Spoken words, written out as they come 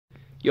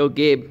Yo,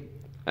 Gabe,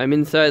 I'm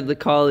inside the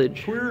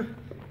college. Where?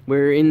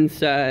 We're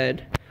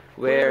inside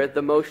where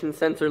the motion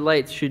sensor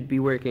lights should be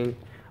working.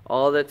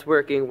 All that's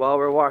working while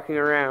we're walking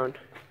around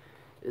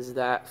is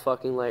that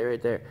fucking light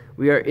right there.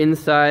 We are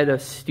inside a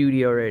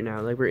studio right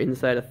now, like we're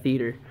inside a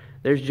theater.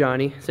 There's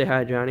Johnny. Say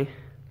hi, Johnny.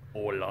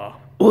 Hola.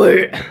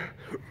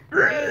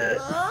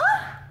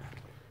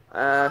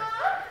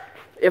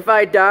 If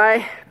I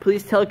die,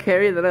 please tell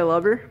Carrie that I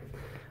love her.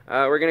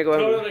 We're gonna go.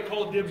 Tell her that I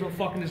call dibs on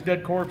fucking his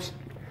dead corpse.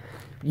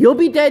 You'll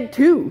be dead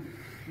too.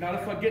 Not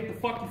if I get the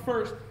fucking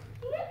first.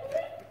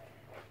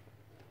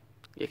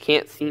 You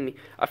can't see me.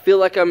 I feel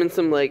like I'm in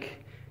some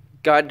like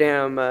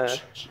goddamn. I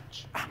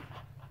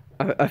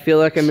feel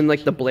like I'm in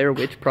like the Blair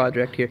Witch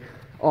Project here.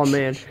 Oh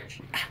man.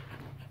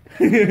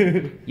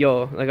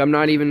 Yo, like I'm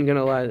not even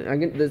gonna lie.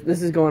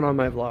 This is going on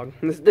my vlog.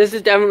 This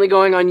is definitely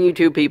going on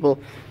YouTube, people.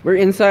 We're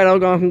inside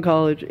Algonquin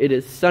College. It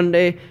is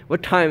Sunday.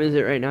 What time is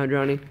it right now,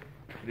 Johnny?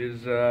 It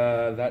is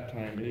that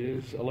time. It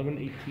is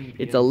 11:18 p.m.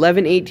 It's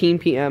 11:18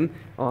 p.m.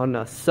 on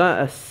a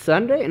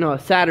Sunday? No, a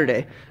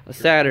Saturday. A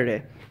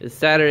Saturday. It's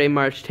Saturday,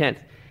 March 10th.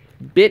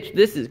 Bitch,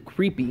 this is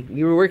creepy.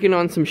 We were working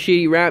on some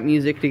shitty rap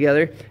music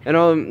together,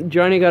 and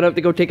Johnny got up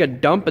to go take a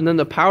dump, and then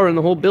the power in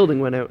the whole building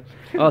went out.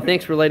 Oh,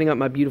 thanks for lighting up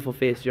my beautiful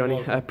face,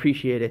 Johnny. I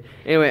appreciate it.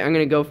 Anyway, I'm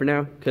gonna go for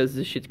now, because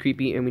this shit's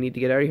creepy, and we need to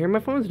get out of here. My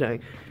phone's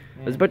dying.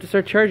 I was about to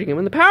start charging it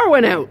when the power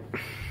went out.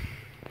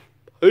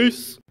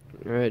 Peace.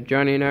 Alright,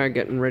 Johnny and I are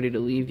getting ready to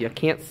leave. You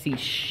can't see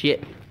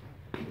shit.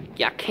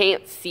 You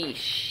can't see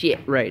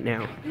shit right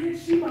now. You didn't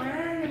see my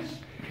ass.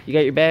 You got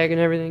your bag and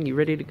everything? You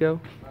ready to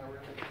go?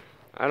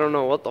 I don't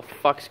know what the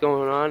fuck's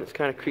going on. It's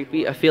kind of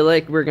creepy. I feel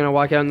like we're gonna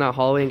walk out in that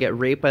hallway and get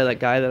raped by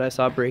that guy that I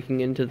saw breaking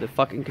into the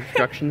fucking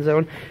construction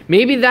zone.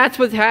 Maybe that's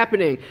what's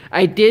happening.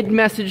 I did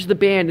message the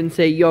band and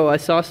say, yo, I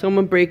saw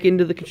someone break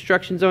into the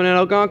construction zone at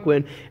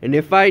Algonquin, and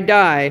if I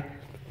die,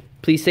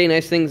 please say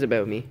nice things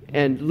about me.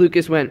 And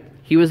Lucas went,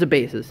 he was a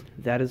bassist.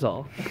 That is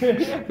all.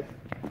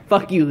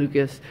 Fuck you,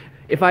 Lucas.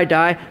 If I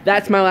die,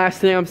 that's my last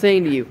thing I'm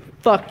saying to you.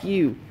 Fuck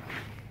you.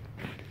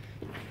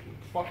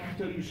 Fuck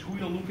you, tell you,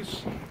 squeal,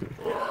 Lucas.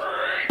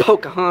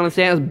 Pocahontas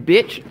ass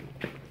bitch.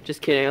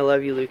 Just kidding, I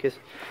love you, Lucas.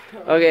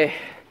 Okay.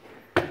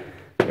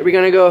 Are we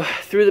gonna go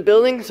through the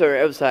buildings or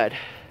outside?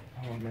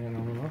 Oh man, I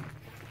don't know.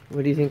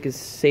 What do you think is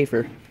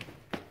safer?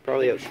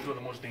 Probably outside. This is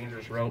the most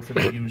dangerous route for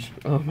the use.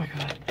 Oh my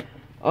god.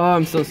 Oh,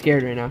 I'm so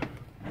scared right now.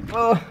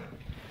 Oh.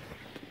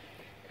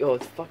 Yo,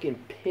 it's fucking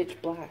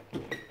pitch black.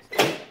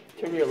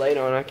 Turn your light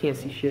on, I can't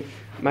see shit.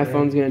 My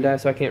phone's gonna die,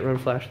 so I can't run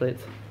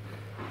flashlights.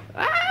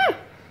 Ah!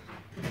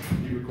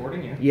 You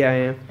recording, yeah? Yeah, I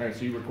am. Alright,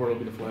 so you record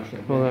over the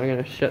flashlight. Hold on, I'm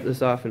gonna shut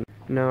this off and...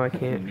 No, I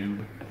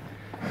can't.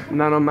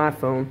 Not on my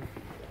phone.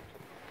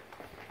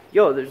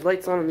 Yo, there's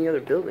lights on in the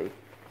other building.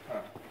 Huh.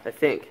 I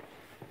think.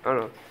 I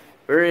don't know.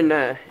 We're in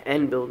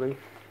N building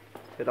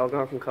at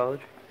Algonquin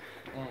College.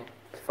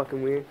 It's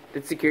fucking weird.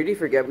 Did security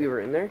forget we were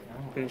in there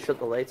and shut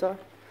the lights off?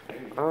 I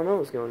don't know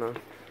what's going on.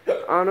 I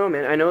don't know,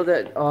 man. I know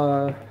that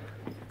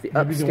the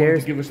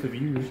upstairs, give us the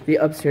views. the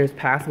upstairs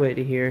pathway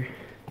to here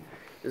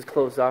is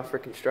closed off for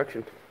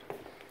construction,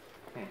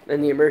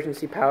 and the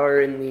emergency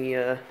power in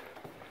the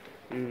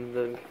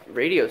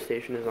radio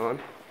station is on.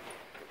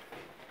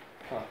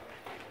 Huh.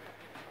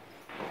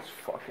 That's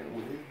fucking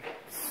weird.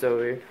 So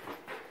weird.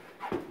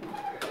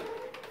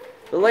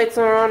 The lights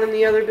aren't on in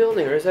the other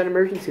building, or is that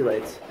emergency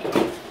lights? I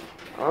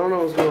don't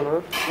know what's going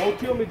on. Don't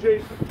kill me,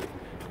 Jason.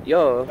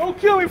 Yo. Don't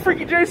kill me,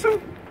 freaky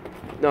Jason.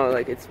 No,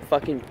 like it's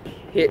fucking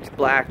pitch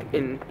black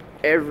in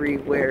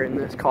everywhere in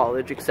this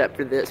college except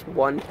for this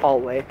one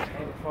hallway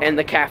and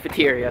the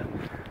cafeteria.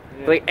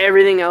 Yeah. Like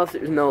everything else,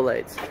 there's no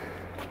lights.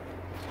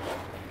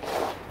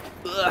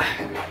 Ugh.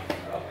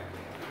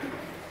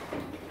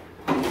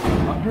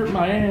 I hurt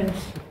my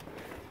ass.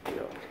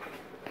 Yo.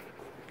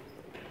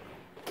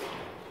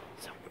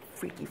 Some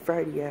Freaky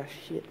Friday ass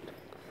shit.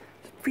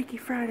 Some Freaky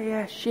Friday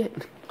ass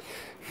shit.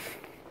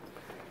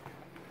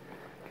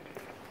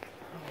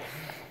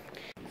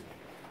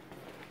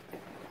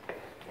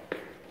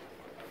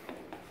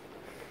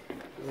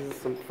 This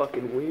is some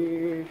fucking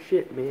weird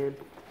shit, man.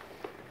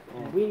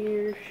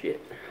 Weird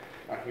shit.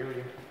 I hear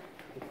you.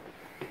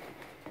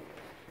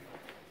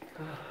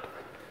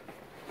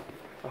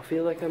 I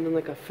feel like I'm in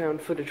like a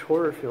found footage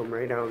horror film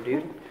right now,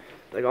 dude.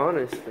 Like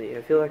honestly,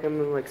 I feel like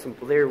I'm in like some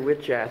Blair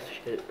Witch ass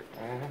shit.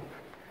 I'm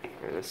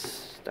gonna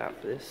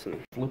stop this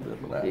and flip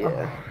it with that.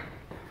 Yeah.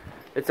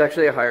 It's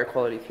actually a higher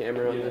quality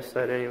camera on this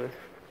side anyway.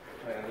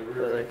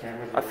 But like,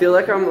 I feel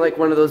like I'm like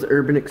one of those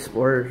urban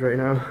explorers right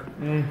now.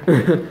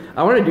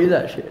 I want to do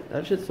that shit.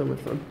 That shit's so much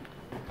fun.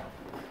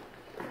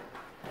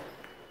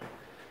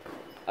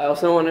 I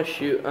also want to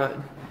shoot.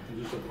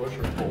 Is this a push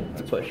or a pull?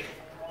 It's a push.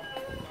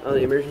 Oh,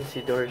 the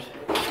emergency doors.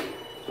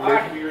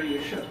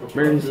 Emergency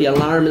Emergency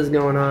alarm is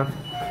going off.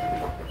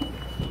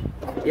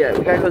 Yeah,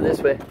 we gotta go this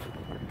way.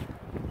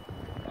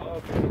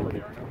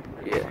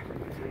 Yeah.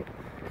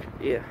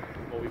 Yeah.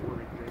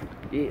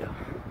 Yeah.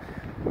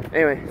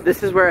 Anyway,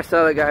 this is where I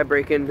saw the guy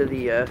break into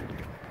the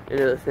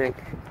thing.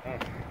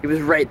 He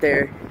was right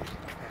there.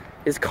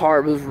 His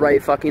car was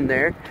right fucking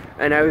there.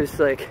 And I was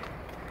like,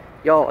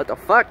 yo, what the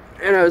fuck?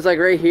 And I was like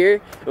right here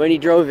when he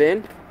drove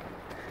in.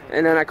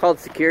 And then I called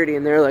security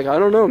and they're like, I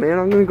don't know, man,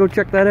 I'm gonna go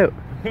check that out.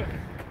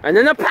 And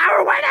then the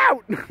power went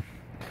out!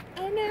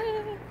 Oh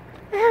no!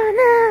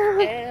 Oh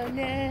no! Oh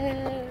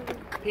no!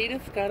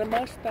 Peter's got a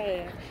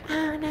mustache.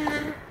 Oh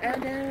no! Oh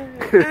no!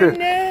 Oh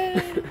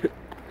no!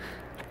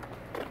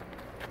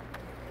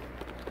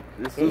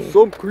 This is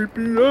some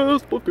creepy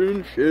ass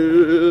fucking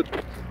shit.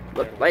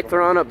 Look, lights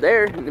are on up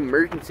there. The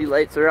emergency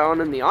lights are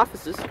on in the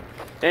offices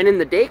and in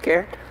the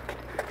daycare.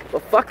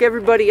 But fuck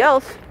everybody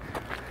else.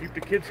 Keep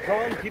the kids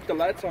calm, keep the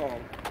lights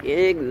on.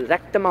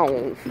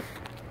 Exactement.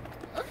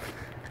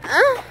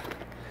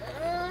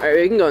 Alright,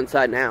 we can go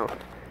inside now.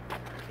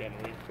 Can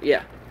we?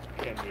 Yeah.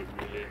 Can we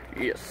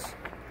really? Yes.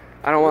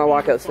 I don't want to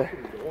walk outside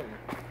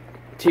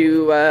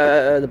to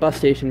the bus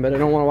station, but I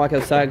don't want to walk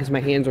outside because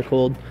my hands are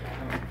cold.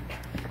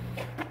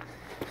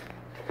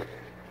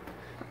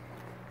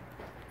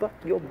 Fuck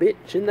your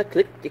bitch in the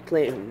click you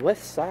claim.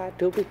 West side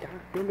till we die.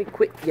 Let me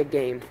quit your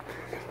game.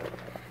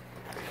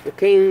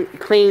 You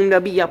claim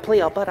to be a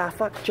player, but I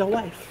fucked your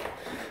wife.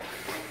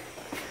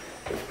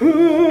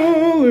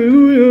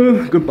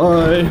 Hallelujah.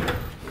 Goodbye.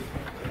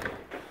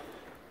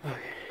 Okay.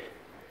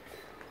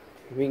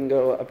 We can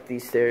go up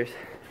these stairs.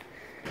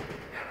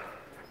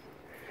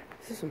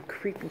 This is some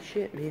creepy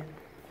shit, man.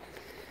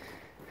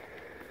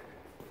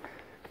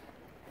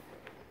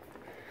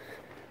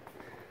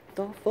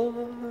 The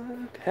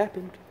fuck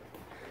happened?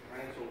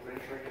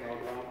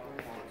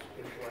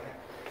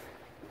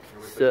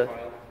 So,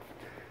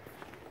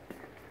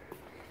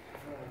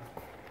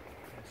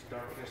 it's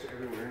darkness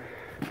everywhere.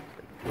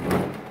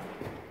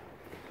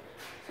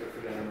 Except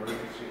for the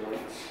emergency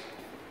lights.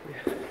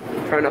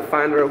 trying to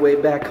find our way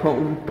back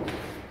home.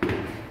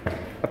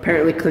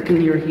 Apparently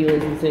clicking your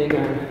heels and saying,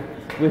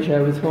 I wish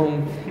I was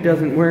home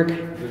doesn't work.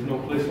 There's no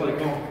place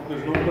like home.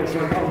 There's no place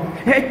like home.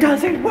 It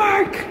doesn't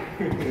work!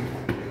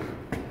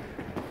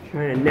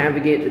 Trying to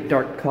navigate the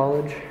dark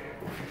college.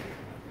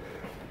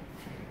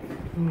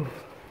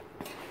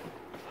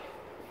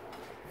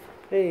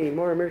 Hey,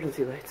 more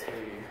emergency lights.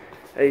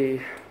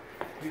 Hey,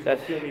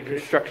 that's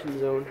construction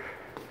zone.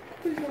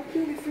 Please don't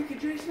kill me, freaky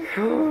Jason.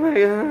 Oh my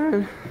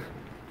god.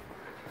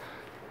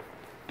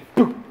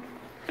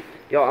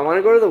 Yo, I want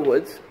to go to the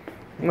woods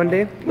one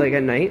day, like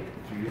at night.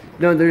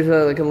 No, there's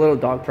like a little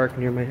dog park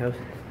near my house.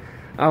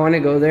 I want to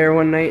go there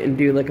one night and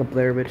do like a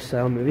Blair Witch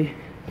style movie.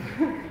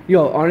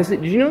 Yo, honestly,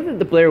 did you know that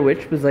the Blair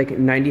Witch was like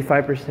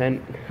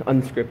 95%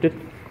 unscripted?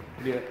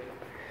 Yeah.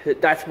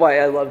 That's why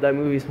I love that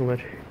movie so much.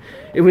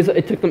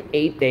 It took them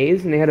 8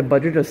 days and they had a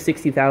budget of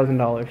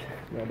 $60,000.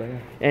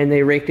 And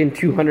they raked in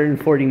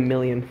 240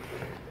 million.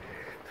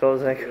 So I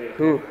was like,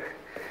 ooh,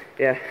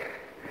 yeah.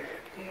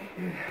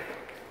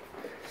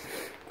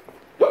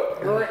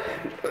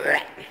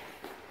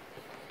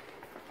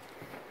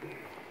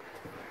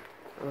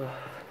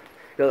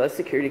 Yo, that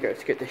security guard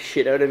scared the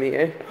shit out of me,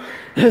 eh?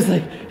 I was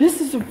like, this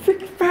is some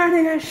freaking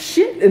Friday ass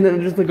shit! And then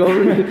I just look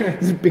over and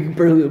this big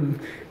burly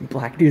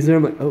black dude's there.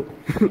 I'm like, oh.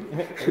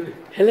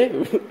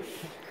 Hello.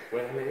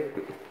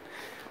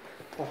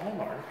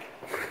 Hallmark.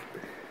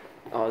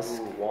 Oh, this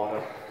Ooh,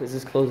 water. is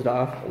this closed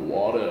off?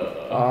 Water.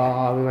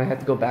 Oh, we might have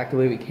to go back the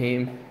way we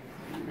came.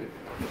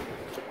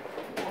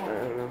 I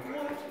don't know.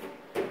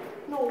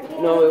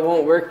 No, it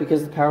won't work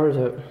because the power's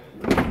out.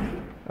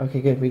 Okay,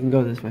 good. We can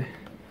go this way.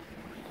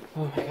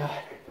 Oh my god.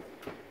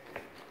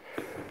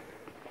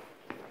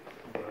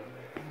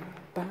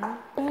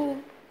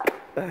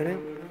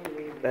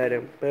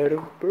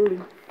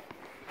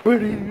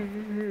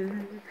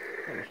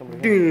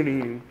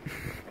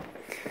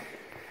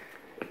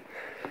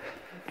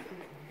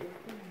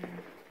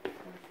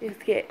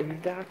 It's getting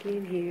dark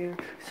in here,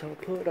 so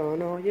put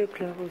on all your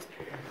clothes.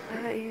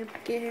 I am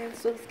getting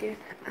so scared,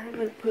 I'm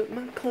gonna put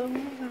my clothes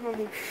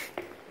on.